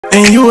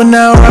And you are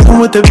now rocking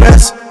with the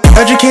best.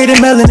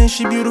 Educated melanin,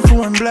 she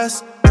beautiful and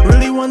blessed.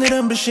 Really one of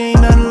them, but she ain't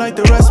nothing like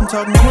the rest. I'm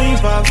talking queen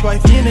vibes,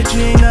 wifey energy,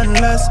 ain't nothing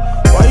less.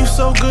 Why you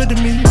so good to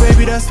me,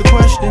 baby, that's the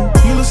question.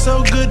 You look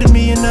so good to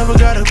me, you never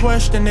got a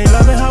question. They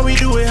loving how we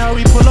do it, how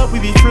we pull up, we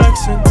be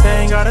flexing.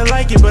 They ain't gotta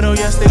like it, but oh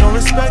yes, they gon'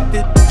 respect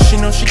it. She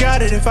know she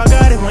got it, if I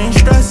got it, we ain't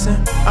stressing.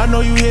 I know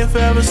you here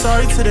forever,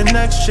 sorry to the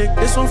next chick.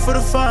 This one for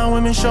the fine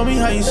women, show me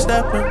how you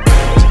steppin'.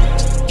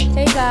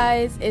 Hey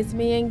guys, it's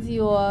Mbayang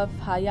Diouf.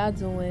 How y'all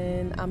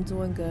doing? I'm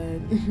doing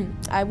good.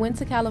 I went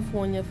to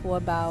California for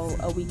about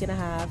a week and a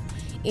half,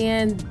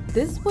 and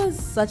this was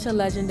such a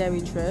legendary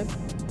trip,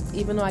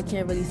 even though I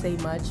can't really say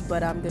much,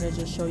 but I'm gonna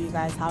just show you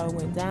guys how it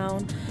went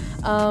down.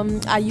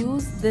 I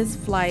used this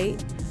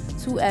flight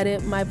to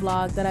edit my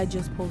vlog that I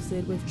just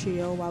posted with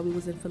Trio while we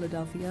was in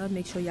Philadelphia.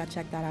 Make sure y'all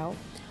check that out.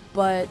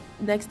 But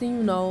next thing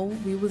you know,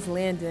 we was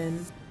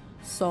landing,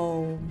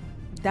 so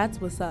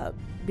that's what's up,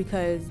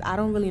 because I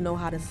don't really know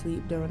how to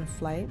sleep during a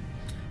flight.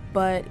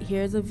 But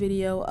here's a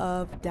video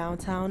of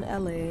downtown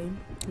LA,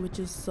 which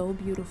is so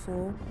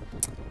beautiful.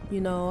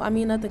 You know, I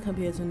mean, nothing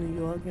compared to New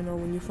York. You know,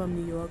 when you're from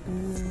New York,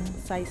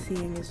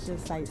 sightseeing is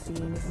just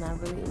sightseeing. It's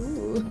not really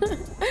ooh.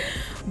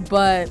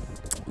 But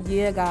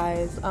yeah,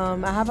 guys,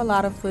 I have a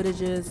lot of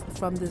footages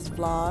from this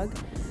vlog.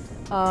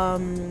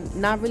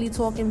 Not really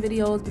talking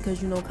videos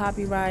because, you know,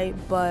 copyright,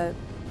 but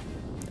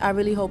I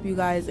really hope you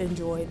guys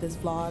enjoy this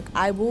vlog.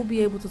 I will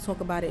be able to talk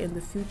about it in the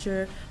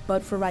future,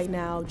 but for right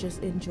now,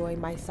 just enjoy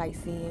my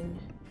sightseeing.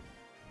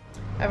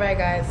 Alright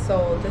guys,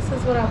 so this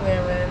is what I'm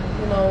wearing.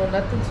 You know,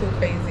 nothing too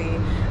crazy.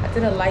 I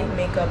did a light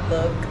makeup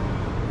look,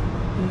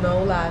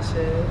 no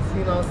lashes,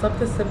 you know,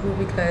 something simple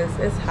because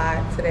it's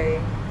hot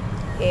today.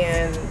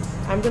 And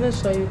I'm gonna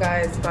show you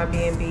guys my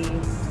B&B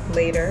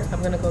later.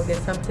 I'm gonna go get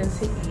something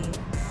to eat.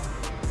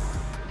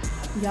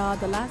 Y'all,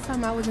 the last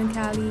time I was in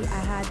Cali, I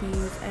had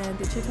these and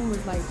the chicken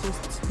was like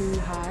just too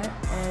hot,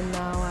 and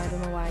now I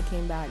don't know why I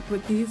came back.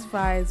 But these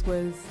fries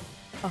was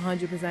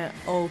 100%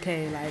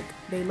 okay. Like,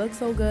 they look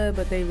so good,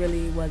 but they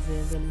really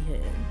wasn't really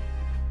hitting.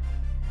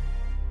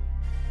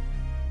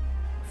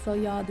 So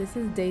y'all, this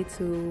is day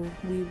 2.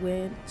 We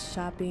went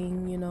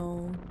shopping, you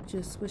know,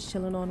 just was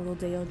chilling on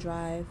Rodeo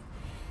Drive.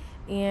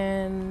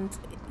 And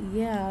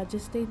yeah,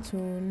 just stay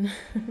tuned.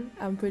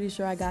 I'm pretty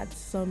sure I got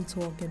some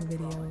talking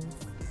videos.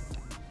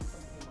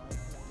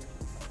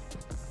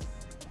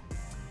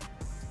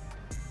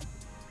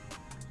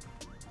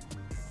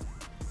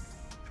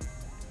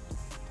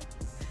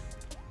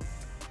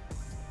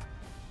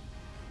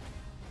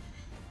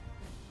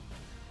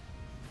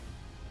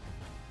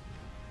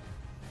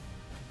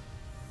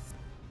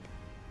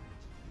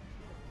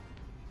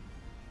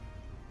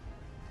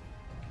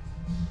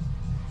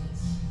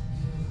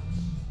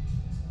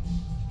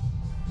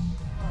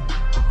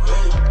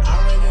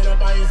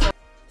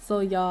 So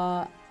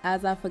y'all,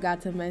 as I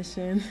forgot to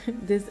mention,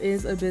 this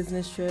is a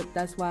business trip.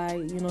 That's why,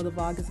 you know, the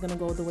vlog is gonna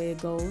go the way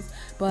it goes.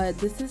 But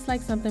this is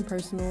like something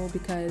personal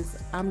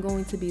because I'm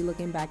going to be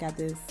looking back at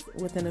this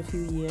within a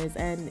few years,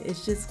 and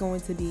it's just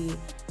going to be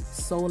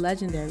so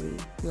legendary.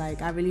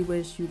 Like, I really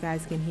wish you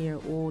guys can hear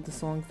all the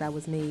songs that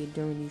was made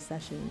during these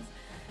sessions.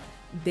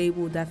 They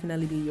will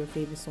definitely be your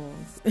favorite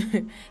songs.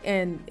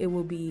 And it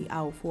will be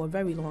out for a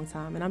very long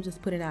time. And I'm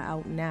just putting that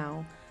out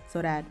now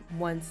so that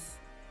once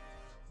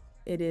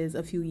it is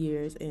a few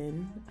years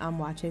in, I'm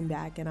watching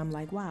back and I'm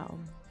like, wow,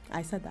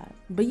 I said that.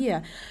 But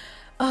yeah,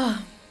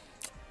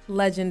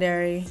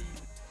 legendary.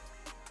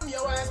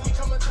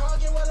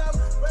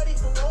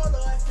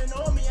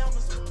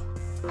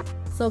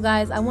 So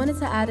guys, I wanted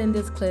to add in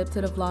this clip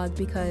to the vlog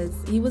because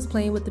he was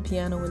playing with the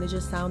piano and it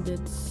just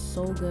sounded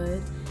so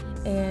good.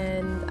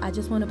 And I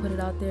just want to put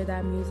it out there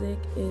that music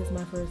is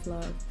my first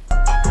love.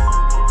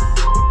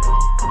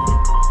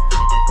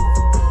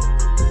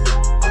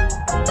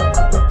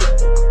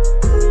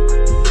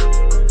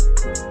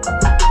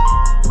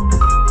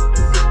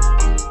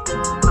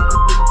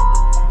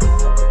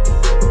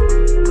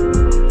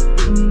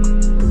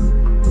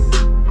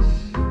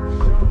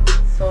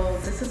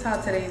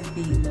 Today's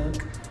beat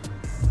look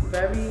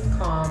very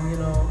calm, you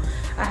know.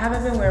 I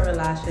haven't been wearing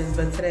lashes,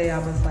 but today I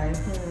was like,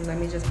 let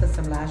me just put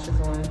some lashes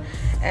on.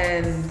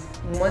 And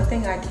one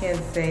thing I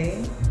can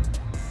say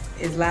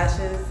is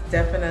lashes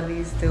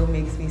definitely still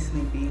makes me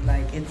sleepy.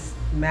 Like, it's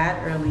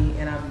mad early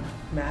and I'm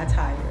mad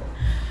tired,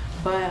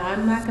 but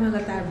I'm not gonna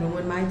let that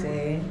ruin my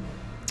day.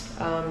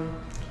 I'm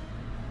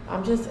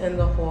just in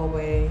the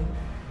hallway.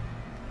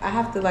 I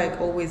have to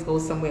like always go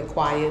somewhere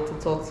quiet to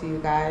talk to you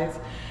guys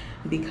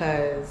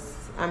because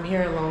I'm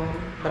here alone,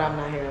 but I'm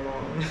not here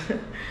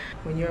alone.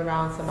 When you're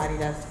around somebody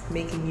that's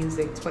making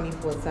music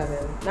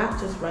 24/7, not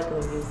just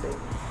regular music,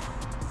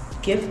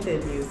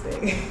 gifted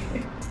music,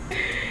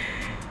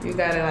 you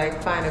gotta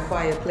like find a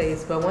quiet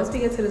place. But once we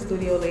get to the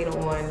studio later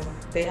on,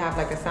 they have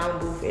like a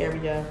sound booth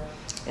area,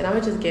 and I'm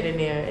gonna just get in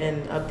there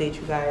and update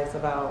you guys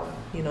about,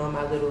 you know,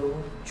 my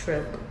little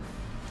trip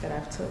that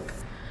I've took.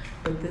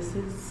 But this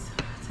is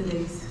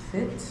today's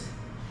fit.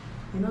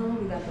 You know,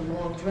 we got the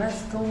long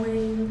dress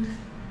going.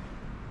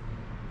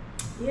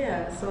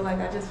 Yeah, so like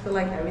I just feel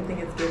like everything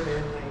is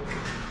given. Like,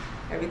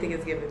 everything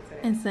is given today.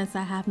 And since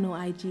I have no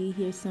IG,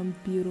 here's some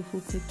beautiful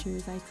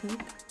pictures I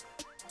took.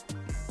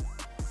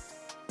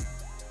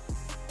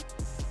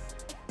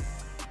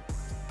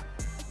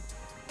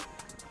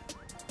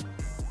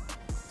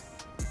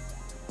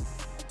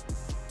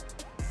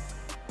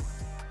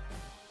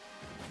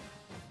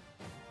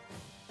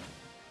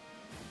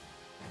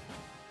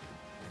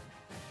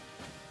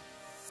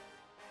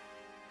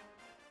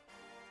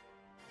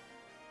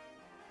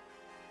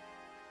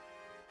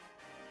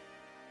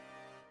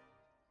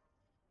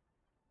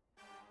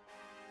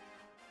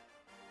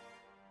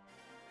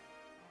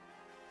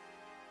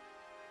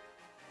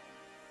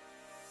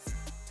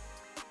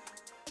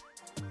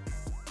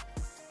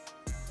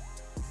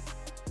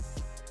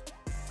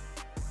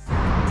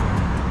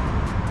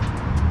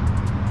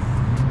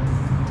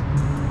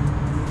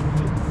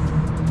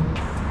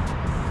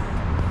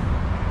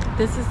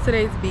 This is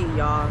today's beat,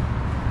 y'all.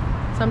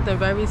 Something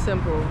very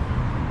simple.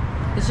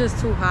 It's just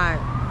too hot.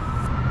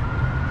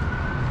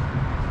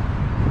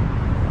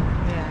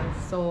 Yeah,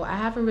 so I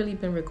haven't really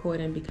been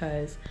recording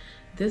because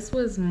this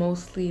was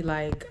mostly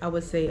like, I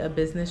would say, a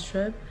business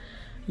trip.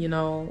 You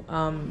know,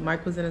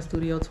 Mark was in the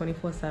studio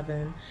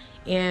 24/7.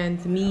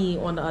 And me,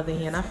 on the other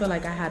hand, I feel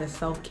like I had a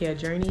self-care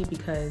journey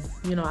because,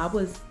 you know, I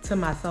was to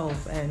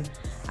myself. And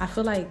I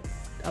feel like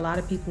a lot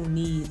of people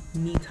need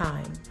me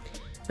time.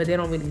 But they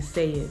don't really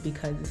say it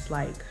because it's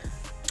like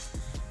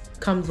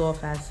comes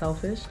off as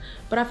selfish.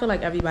 But I feel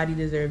like everybody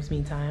deserves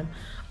me time.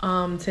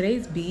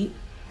 Today's beat,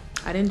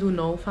 I didn't do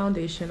no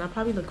foundation. I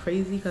probably look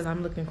crazy because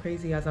I'm looking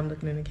crazy as I'm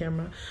looking in the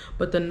camera.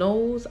 But the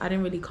nose, I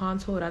didn't really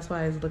contour. That's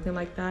why it's looking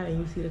like that. And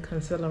you see the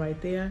concealer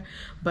right there.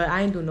 But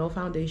I didn't do no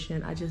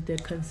foundation. I just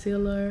did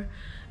concealer.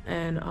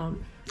 And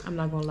I'm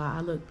not gonna lie,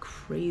 I look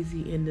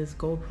crazy in this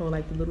GoPro,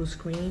 like the little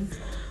screen.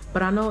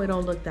 But I know it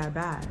don't look that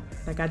bad.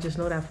 Like, I just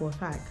know that for a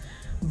fact.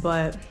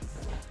 But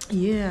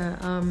yeah,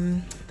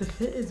 the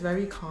fit is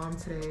very calm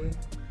today.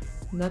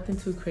 Nothing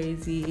too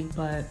crazy,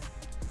 but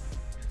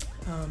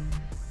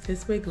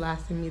this wig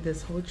lasted me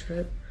this whole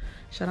trip.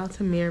 Shout out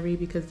to Mary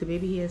because the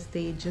baby hair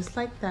stayed just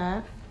like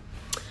that.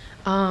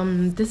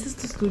 This is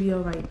the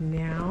studio right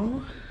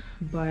now,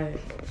 but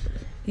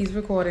he's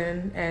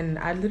recording and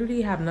I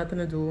literally have nothing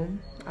to do.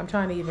 I'm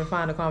trying to even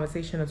find a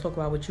conversation to talk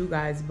about with you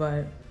guys,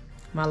 but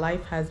my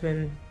life has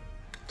been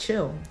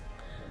chill.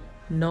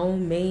 No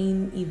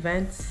main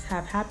events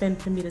have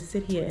happened for me to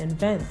sit here and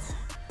vent.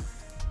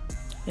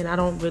 And I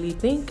don't really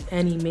think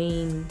any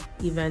main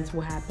events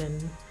will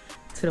happen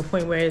to the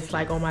point where it's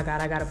like, oh my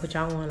God, I gotta put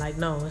y'all on. Like,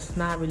 no, it's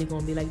not really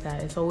gonna be like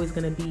that. It's always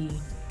gonna be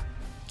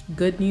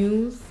good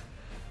news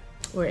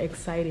or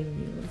exciting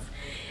news.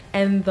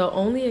 And the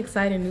only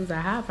exciting news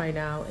I have right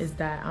now is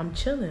that I'm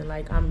chilling.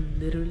 Like, I'm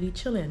literally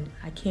chilling.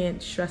 I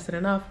can't stress it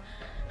enough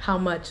how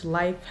much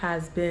life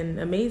has been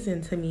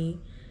amazing to me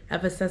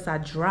ever since I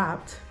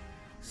dropped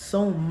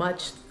so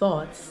much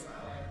thoughts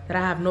that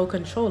I have no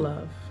control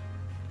of.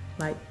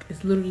 Like,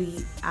 it's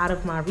literally out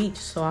of my reach,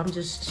 so I'm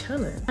just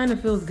chilling. It kind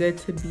of feels good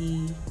to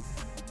be,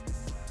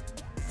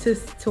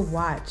 to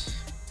watch,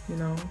 you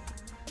know,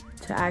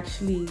 to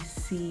actually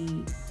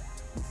see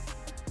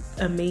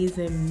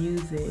amazing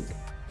music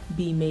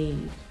be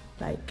made.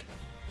 Like,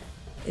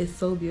 it's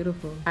so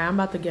beautiful. I'm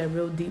about to get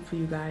real deep for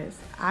you guys.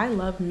 I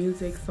love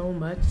music so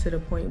much to the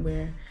point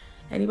where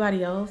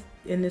anybody else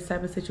in this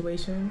type of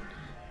situation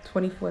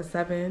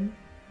 24/7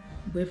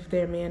 with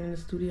their man in the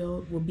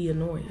studio will be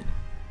annoyed,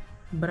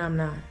 but I'm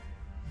not.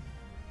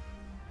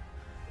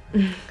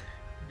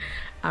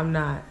 I'm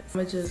not. I'm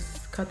gonna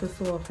just cut this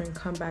off and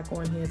come back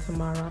on here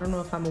tomorrow. I don't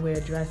know if I'm gonna wear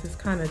a dress. It's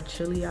kind of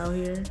chilly out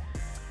here.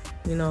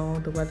 You know,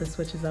 the weather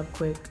switches up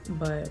quick,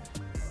 but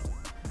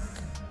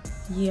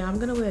yeah, I'm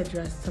gonna wear a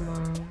dress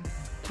tomorrow.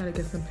 Try to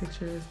get some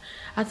pictures.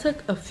 I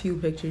took a few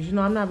pictures. You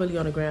know, I'm not really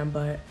on the gram,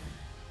 but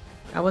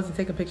I wasn't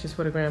taking pictures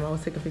for the gram. I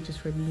was taking pictures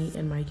for me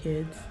and my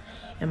kids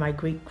and my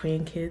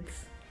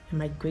great-grandkids and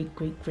my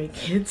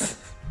great-great-grandkids.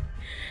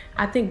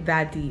 I think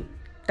that deep.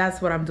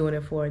 That's what I'm doing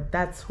it for.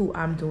 That's who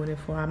I'm doing it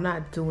for. I'm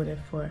not doing it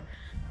for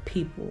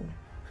people.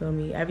 Feel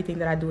me? Everything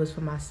that I do is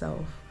for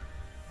myself.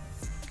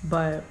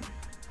 But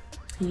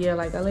yeah,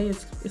 like LA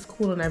is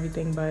cool and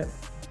everything, but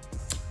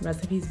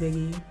rest in peace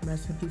Biggie,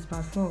 rest in peace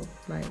Pop Smoke.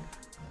 Like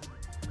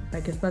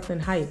it's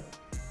nothing hype.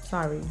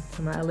 Sorry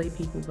to my LA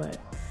people, but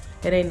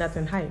it ain't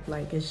nothing hype.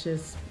 Like, it's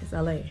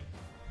LA.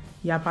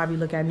 Y'all probably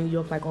look at New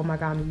York like, oh my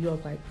God, New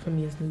York. Like, for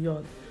me, it's New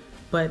York.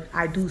 But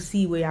I do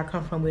see where y'all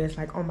come from, where it's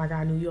like, oh my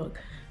God, New York.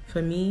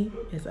 For me,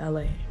 it's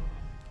LA.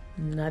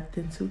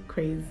 Nothing too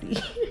crazy.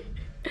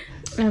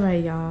 All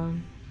right, y'all.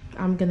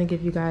 I'm gonna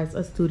give you guys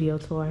a studio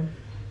tour.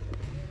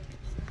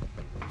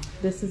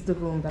 This is the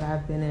room that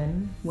I've been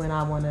in when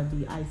I wanna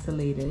be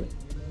isolated.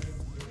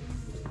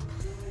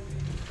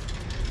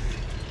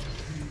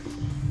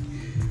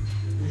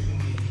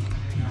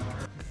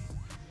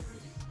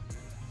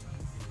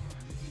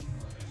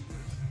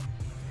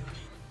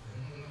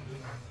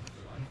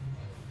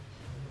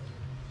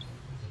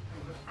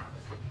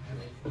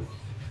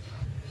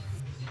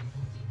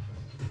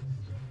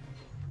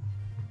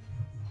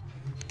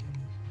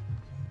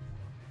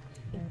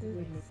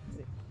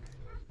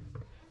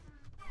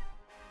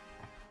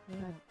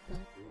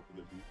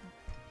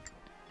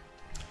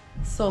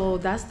 So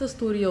that's the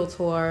studio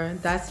tour.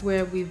 That's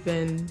where we've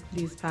been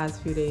these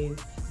past few days.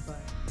 But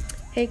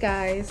hey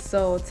guys,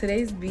 so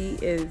today's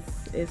beat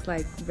is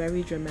like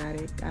very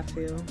dramatic, I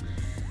feel.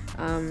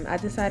 I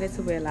decided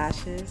to wear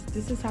lashes.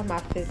 This is how my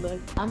fit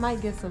looks. I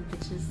might get some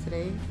pictures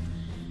today,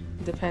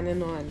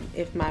 depending on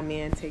if my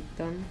man take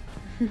them.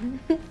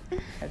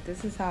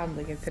 This is how I'm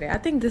looking today. I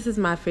think this is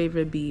my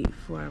favorite beat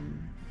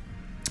from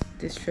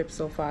this trip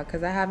so far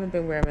because I haven't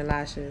been wearing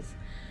lashes.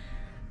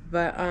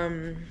 But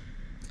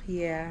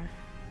yeah,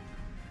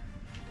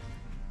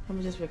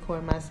 I'm just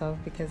recording myself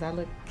because I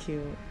look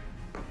cute.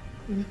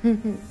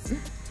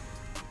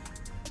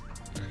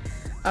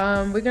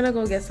 We're gonna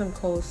go get some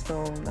Cold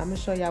Stone. I'm gonna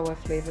show y'all what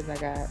flavors I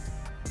got.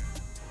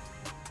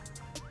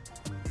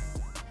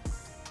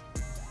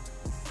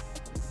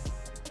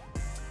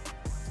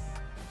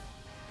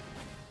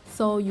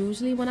 So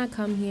usually when I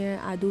come here,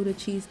 I do the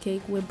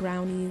cheesecake with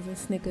brownies and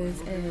Snickers,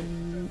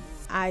 and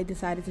I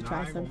decided to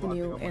try something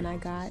new, and I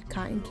got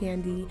cotton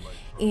candy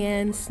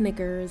and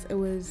Snickers. It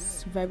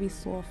was very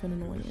soft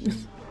and annoying.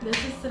 This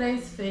is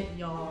today's fit,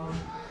 y'all.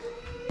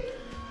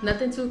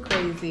 Nothing too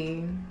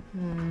crazy.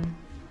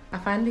 I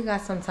finally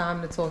got some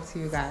time to talk to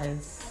you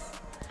guys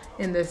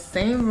in the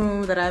same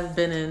room that I've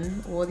been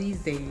in all these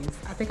days.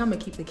 I think I'm gonna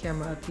keep the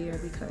camera up here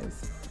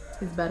because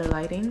it's better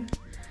lighting.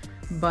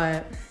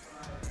 But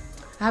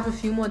I have a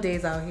few more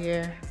days out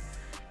here,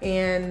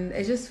 and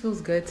it just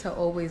feels good to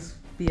always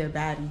be a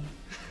baddie.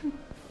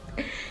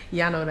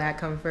 Y'all know that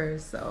come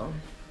first, so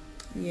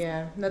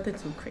yeah, nothing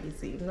too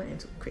crazy,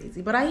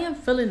 but I am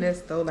feeling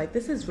this though. Like,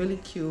 this is really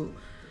cute.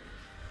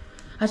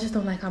 I just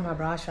don't like how my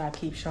bra strap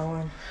keeps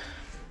showing.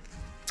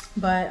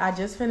 But I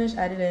just finished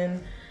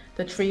editing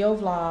the trio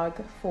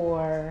vlog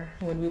for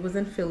when we was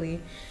in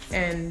Philly,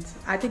 and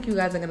I think you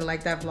guys are gonna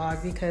like that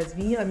vlog because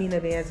me, Amina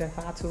Bands, and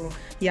Fatu,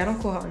 yeah, I don't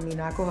call her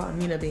Amina, I call her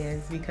Amina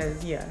Bands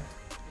because yeah,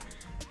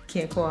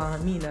 can't call her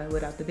Amina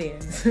without the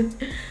bands.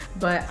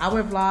 But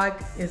our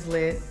vlog is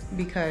lit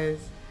because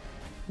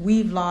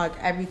we vlog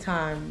every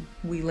time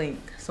we link,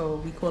 so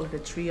we call it a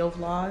trio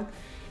vlog.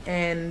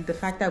 And the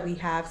fact that we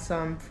have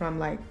some from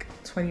like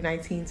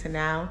 2019 to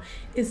now,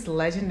 it's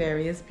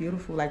legendary, it's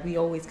beautiful. Like, we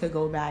always could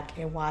go back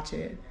and watch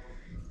it.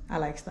 I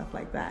like stuff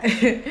like that.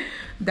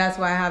 That's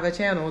why I have a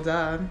channel,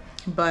 duh.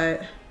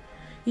 But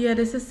yeah,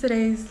 this is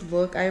today's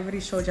look. I already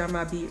showed y'all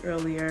my beat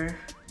earlier,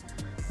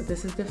 but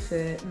this is the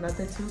fit.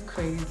 Nothing too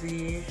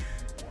crazy.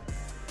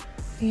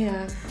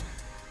 Yeah,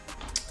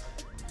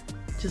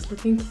 just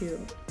looking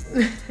cute.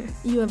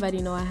 You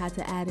already know I had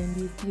to add in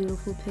these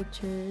beautiful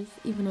pictures,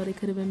 even though they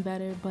could have been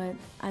better, but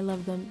I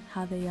love them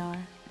how they are.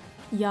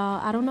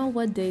 Y'all, I don't know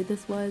what day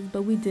this was,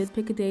 but we did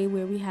pick a day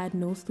where we had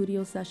no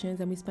studio sessions,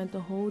 and we spent the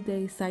whole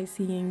day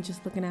sightseeing,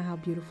 just looking at how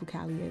beautiful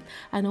Cali is.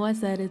 I know I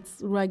said it's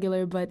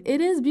regular, but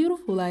it is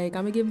beautiful. Like,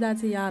 I'm gonna give that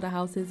to y'all. The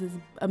houses is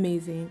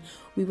amazing.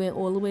 We went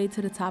all the way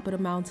to the top of the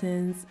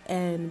mountains,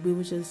 and we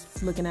were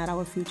just looking at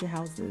our future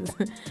houses.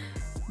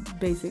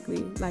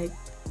 Basically, like,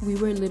 we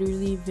were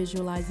literally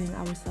visualizing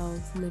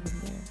ourselves living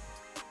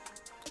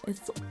there.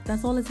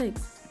 That's all it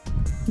takes.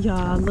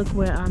 Y'all, look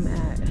where I'm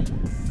at.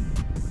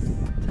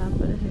 Top of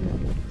the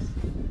hills.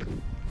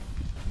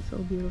 So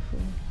beautiful.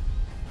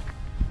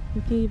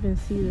 You can even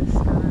see the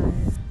sky.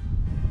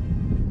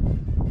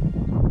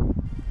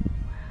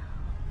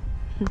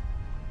 Wow.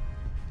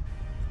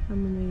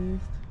 I'm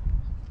amazed.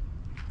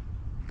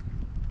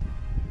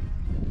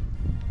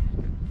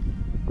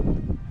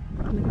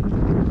 Look at the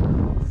hills.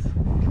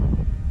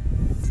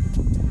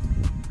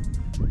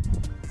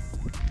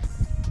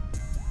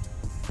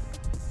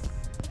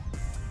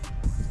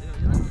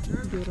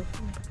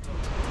 Beautiful.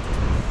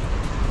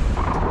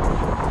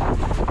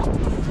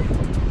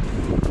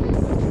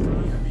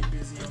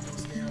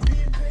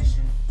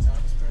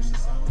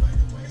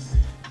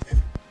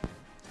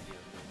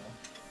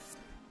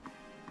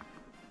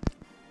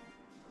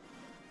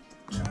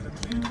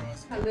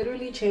 I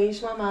literally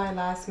changed my mind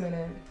last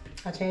minute.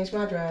 I changed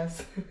my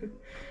dress.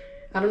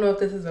 I don't know if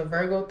this is a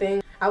Virgo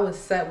thing. I was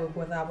set with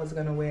what I was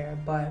gonna wear,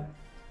 but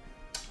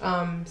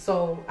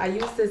so I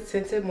used this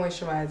tinted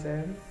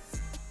moisturizer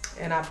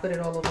and I put it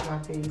all over my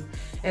face,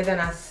 and then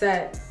I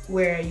set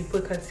where you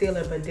put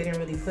concealer but didn't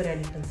really put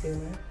any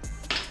concealer.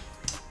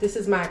 This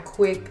is my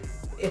quick,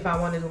 if I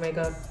want to do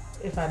makeup,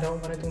 if I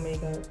don't want to do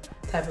makeup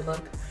type of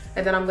look.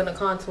 And then I'm gonna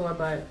contour,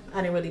 but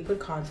I didn't really put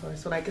contour,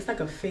 so like, it's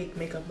like a fake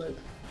makeup look.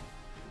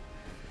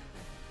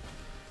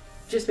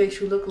 Just makes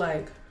you look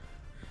like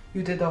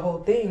you did the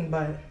whole thing,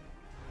 but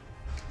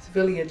it's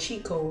really a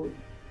cheat code.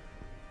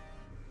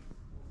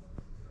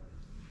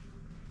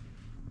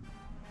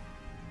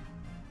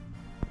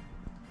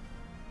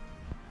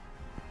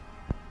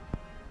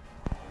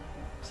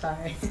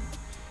 Sorry,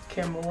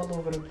 camera all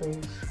over the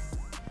place.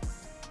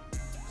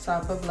 So I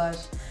put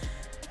blush.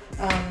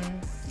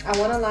 I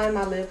want to line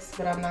my lips,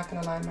 but I'm not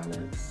gonna line my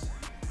lips.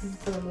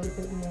 Put a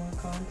little bit more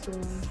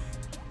contour.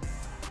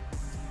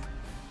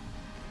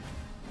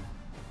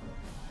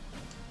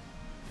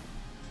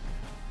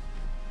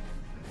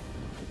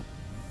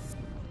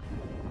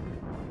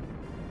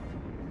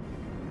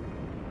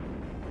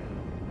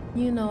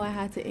 You know, I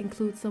had to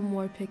include some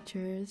more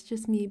pictures,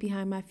 just me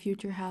behind my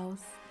future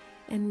house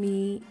and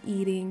me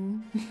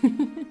eating.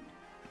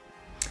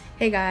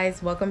 Hey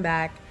guys, welcome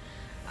back.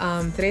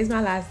 Today's my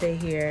last day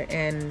here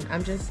and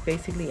I'm just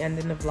basically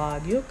ending the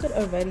vlog. You could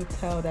already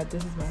tell that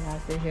this is my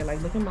last day here.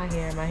 Like, look at my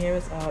hair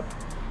is up.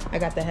 I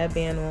got the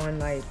headband on.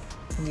 Like,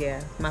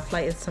 yeah, my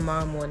flight is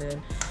tomorrow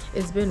morning.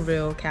 It's been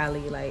real,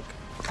 Cali. Like,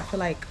 I feel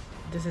like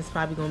this is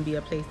probably gonna be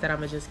a place that I'm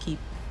gonna just keep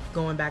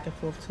going back and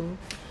forth to.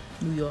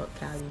 New York,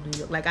 Cali, New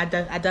York. Like,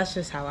 that's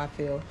just how I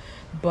feel.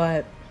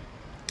 But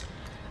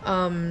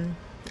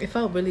it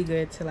felt really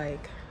good to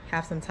like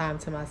have some time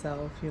to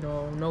myself, you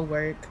know, no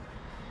work,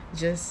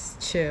 just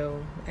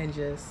chill and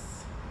just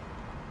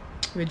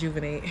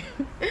rejuvenate.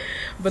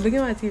 But look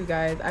at my teeth,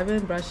 guys. I've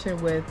been brushing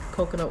with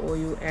coconut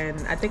oil, and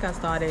I think I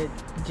started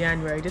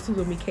January. This is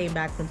when we came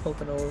back from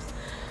Poconos.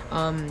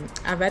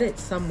 I read it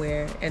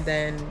somewhere, and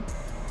then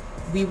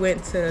we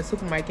went to the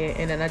supermarket,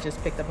 and then I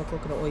just picked up a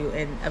coconut oil,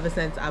 and ever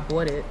since I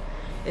bought it,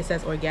 it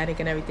says organic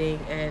and everything,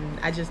 and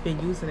I just been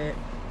using it,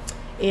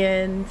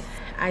 and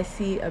I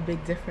see a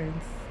big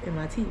difference in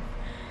my teeth.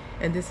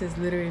 And this is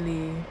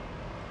literally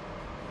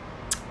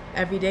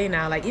every day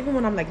now. Like, even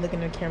when I'm like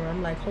looking at the camera,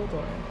 I'm like, hold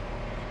on,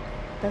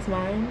 that's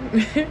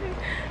mine.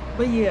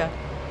 But yeah.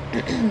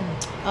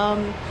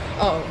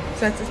 Oh,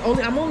 since it's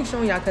only, I'm only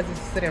showing y'all because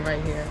it's sitting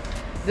right here.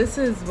 This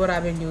is what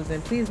I've been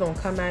using. Please don't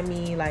come at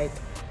me like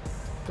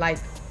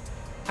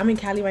I'm in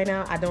Cali right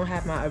now. I don't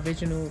have my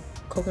original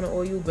coconut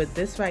oil, but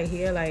this right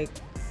here, like,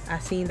 I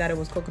seen that it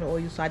was coconut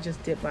oil, so I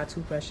just dipped my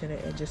toothbrush in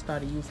it and just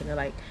started using it.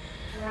 Like,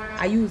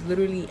 I use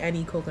literally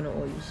any coconut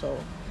oil, so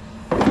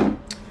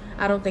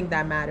I don't think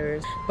that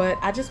matters. But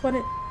I just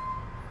wanted,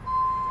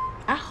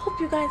 I hope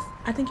you guys,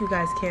 I think you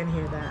guys can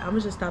hear that. I'm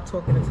gonna just stop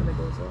talking until it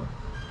goes off.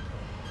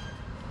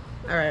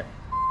 All right,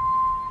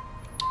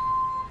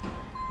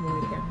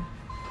 move it again.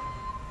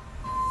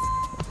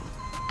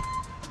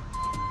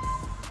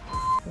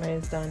 Right,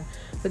 it's done.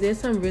 But there's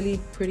some really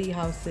pretty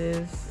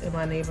houses in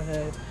my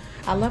neighborhood.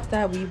 I love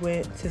that we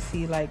went to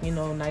see, like, you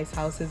know, nice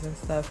houses and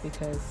stuff,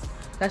 because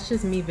that's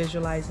just me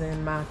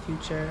visualizing my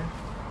future.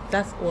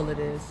 That's all it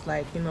is.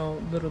 Like, you know,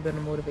 a little bit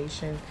of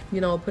motivation,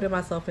 you know, putting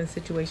myself in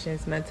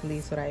situations mentally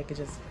so that I could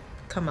just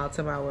come out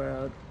to my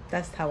world.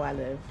 That's how I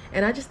live,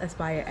 and I just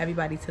aspire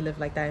everybody to live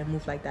like that and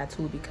move like that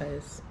too,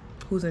 because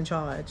who's in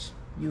charge?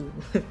 You.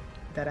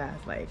 That ass,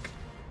 like,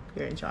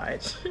 you're in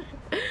charge.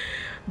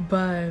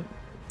 But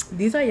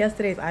these are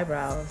yesterday's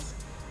eyebrows.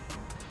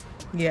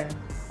 Yeah,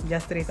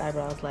 yesterday's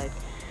eyebrows. Like,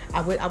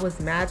 I was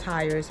mad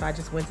tired, so I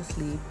just went to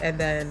sleep, and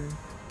then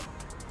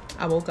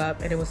I woke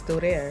up and it was still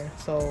there.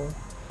 So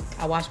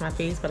I washed my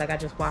face, but like, I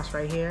just washed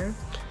right here,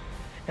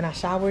 and I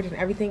showered and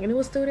everything, and it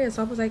was still there.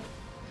 So I was like,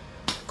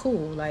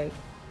 cool, like,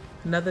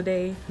 another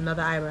day,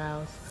 another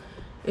eyebrows.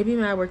 It'd be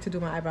mad work to do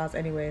my eyebrows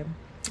anyway.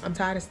 I'm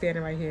tired of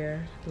standing right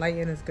here.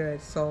 Lighting is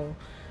good. So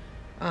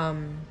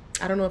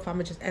I don't know if I'm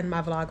gonna just end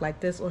my vlog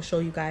like this or show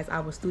you guys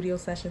our studio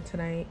session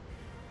tonight.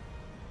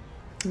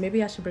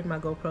 Maybe I should bring my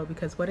GoPro,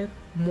 because what if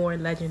more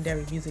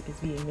legendary music is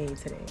being made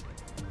today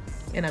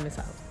and I miss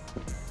out?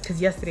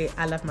 Because yesterday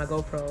I left my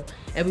GoPro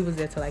and we was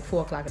there till like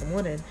 4 o'clock in the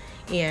morning,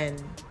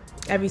 and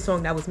every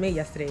song that was made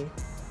yesterday,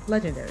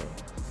 legendary,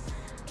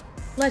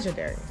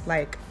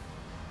 like,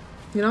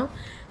 you know.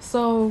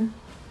 So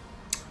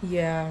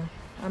yeah,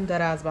 I'm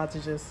dead ass about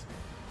to just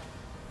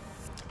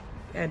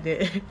end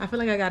it. I feel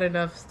like I got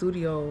enough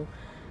studio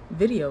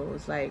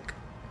videos, like,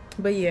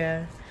 but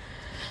yeah.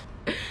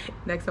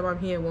 Next time I'm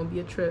here, it won't be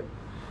a trip.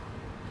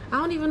 I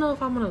don't even know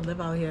if I'm gonna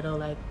live out here though.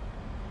 Like,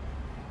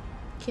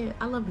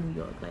 I love New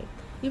York. Like,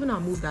 even though I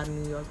moved out of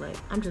New York, like,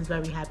 I'm just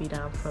very happy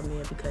that I'm from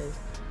there, because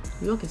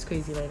New York is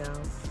crazy right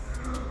now.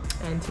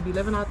 And to be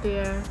living out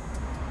there,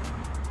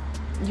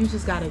 you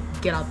just gotta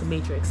get out the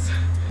matrix.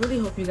 Really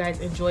hope you guys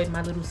enjoyed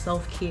my little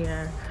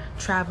self-care,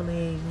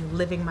 traveling,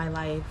 living my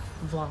life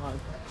vlog,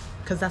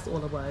 because that's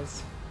all it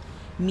was.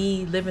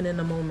 Me living in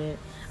the moment.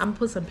 I'm gonna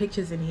put some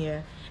pictures in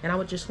here, and I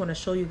would just want to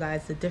show you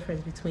guys the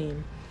difference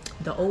between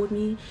the old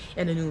me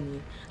and the new me.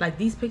 Like,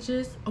 these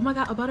pictures, oh my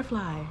god, a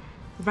butterfly.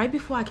 Right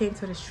before I came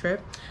to this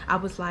trip, I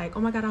was like,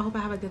 oh my god, I hope I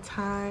have a good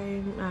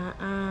time.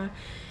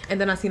 And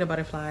then I seen a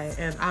butterfly,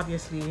 and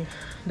obviously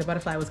the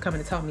butterfly was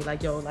coming to tell me,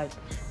 like, yo, like,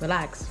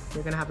 relax,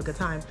 you're gonna have a good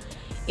time.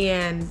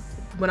 And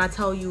when I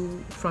tell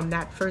you, from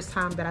that first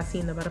time that I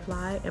seen the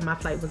butterfly, and my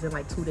flight was in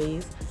like 2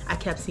 days, I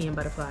kept seeing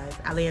butterflies.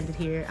 I landed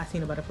here, I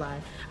seen a butterfly,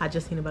 I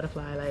just seen a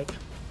butterfly. Like,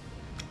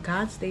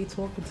 God stayed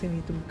talking to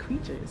me through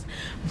creatures.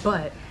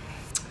 But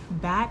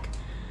back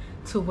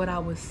to what I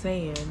was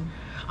saying,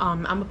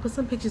 I'm gonna put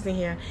some pictures in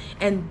here,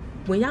 and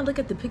when y'all look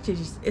at the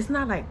pictures, it's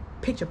not like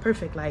picture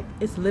perfect, like,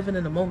 it's living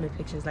in the moment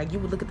pictures. Like, you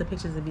would look at the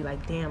pictures and be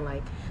like, damn,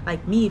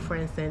 like me, for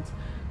instance,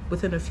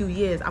 within a few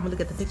years, I'm gonna look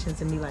at the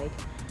pictures and be like,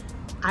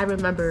 I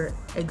remember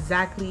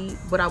exactly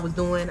what I was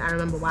doing. I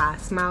remember why I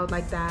smiled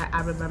like that.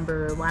 I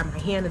remember why my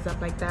hand is up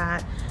like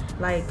that.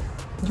 Like,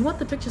 you want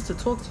the pictures to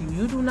talk to you.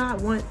 You do not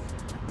want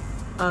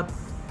a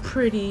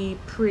pretty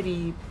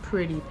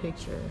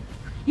picture.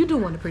 You do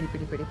want a pretty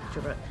picture,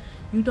 but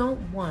you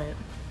don't want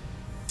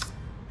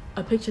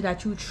a picture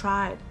that you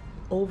tried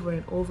over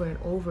and over and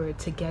over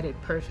to get it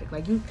perfect.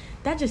 Like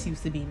that just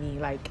used to be me.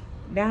 Like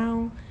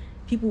now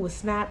people would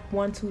snap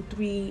 1, 2,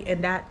 3,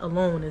 and that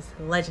alone is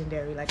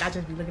legendary. Like I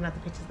just be looking at the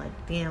pictures like,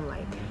 damn,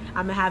 like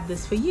I'm gonna have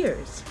this for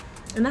years.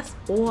 And that's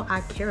all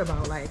I care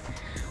about. Like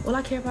all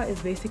I care about is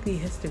basically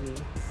history.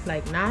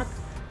 Like not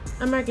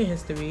American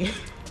history,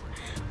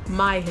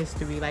 my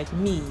history, like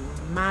me,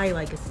 my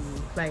legacy.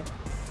 Like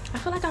I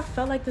feel like I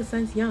felt like this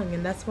since young,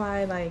 and that's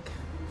why like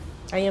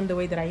I am the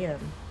way that I am.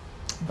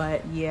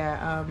 But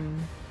yeah,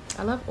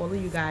 I love all of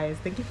you guys.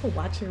 Thank you for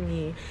watching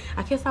me.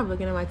 I can't stop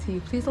looking at my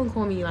teeth. Please don't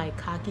call me like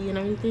cocky and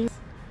everything.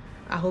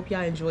 I hope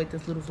y'all enjoyed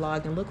this little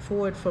vlog and look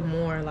forward for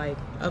more like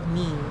of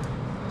me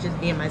just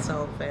being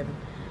myself. And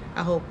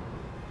I hope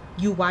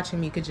you watching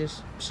me could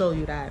just show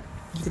you that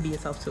you could be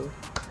yourself too.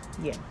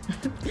 Yeah.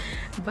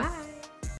 Bye.